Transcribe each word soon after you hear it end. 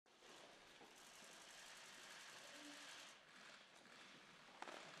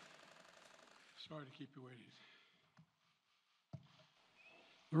Sorry to keep you waiting.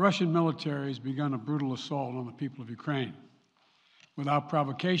 The Russian military has begun a brutal assault on the people of Ukraine. Without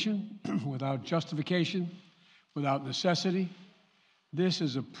provocation, without justification, without necessity, this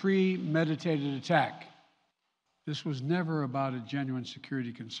is a premeditated attack. This was never about a genuine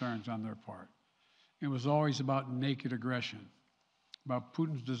security concerns on their part. It was always about naked aggression, about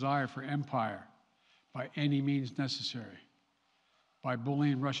Putin's desire for empire by any means necessary, by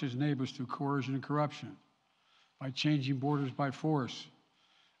bullying Russia's neighbors through coercion and corruption, by changing borders by force,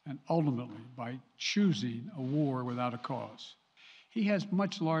 and ultimately by choosing a war without a cause. He has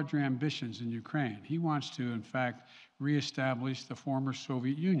much larger ambitions in Ukraine. He wants to, in fact, reestablish the former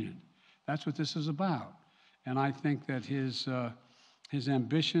Soviet Union. That's what this is about. And I think that his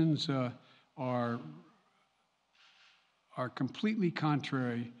ambitions are completely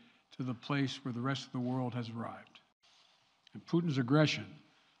contrary to the place where the rest of the world has arrived. And Putin's aggression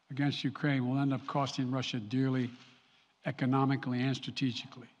against Ukraine will end up costing Russia dearly, economically and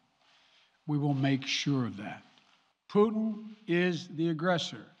strategically. We will make sure of that. Putin is the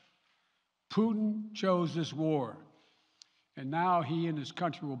aggressor. Putin chose this war, and now he and his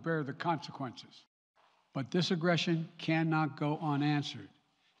country will bear the consequences. But this aggression cannot go unanswered.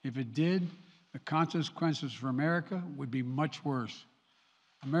 If it did, the consequences for America would be much worse.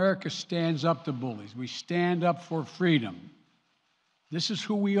 America stands up to bullies. We stand up for freedom. This is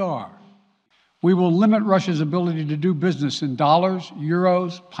who we are. We will limit Russia's ability to do business in dollars,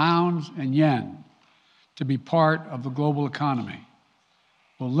 euros, pounds, and yen to be part of the global economy.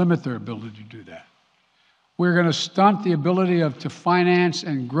 We'll limit their ability to do that. We're going to stunt the ability to finance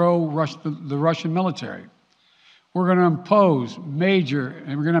and grow the Russian military. We're going to impose and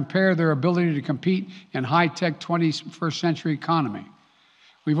we're going to impair their ability to compete in high-tech 21st century economy.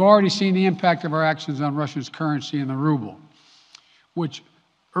 We've already seen the impact of our actions on Russia's currency and the ruble, which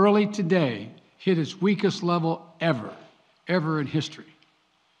early today hit its weakest level ever in history.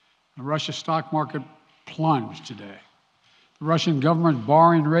 The Russia stock market plunged today. The Russian government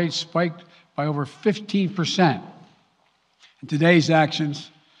borrowing rate spiked by over 15%. In today's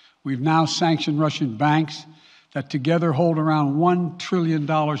actions, we've now sanctioned Russian banks that together hold around $1 trillion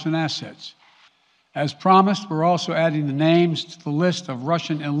in assets. As promised, we're also adding the names to the list of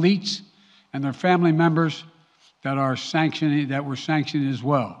Russian elites and their family members that we're sanctioning as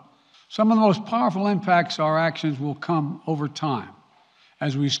well. Some of the most powerful impacts of our actions will come over time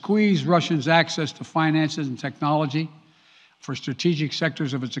as we squeeze Russia's access to finances and technology for strategic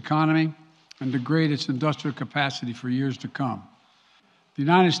sectors of its economy and degrade its industrial capacity for years to come. The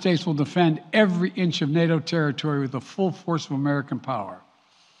United States will defend every inch of NATO territory with the full force of American power.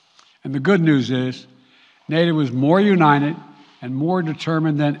 And the good news is, NATO is more united and more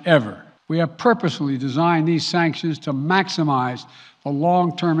determined than ever. We have purposely designed these sanctions to maximize the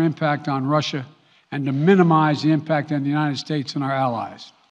long-term impact on Russia and to minimize the impact on the United States and our allies.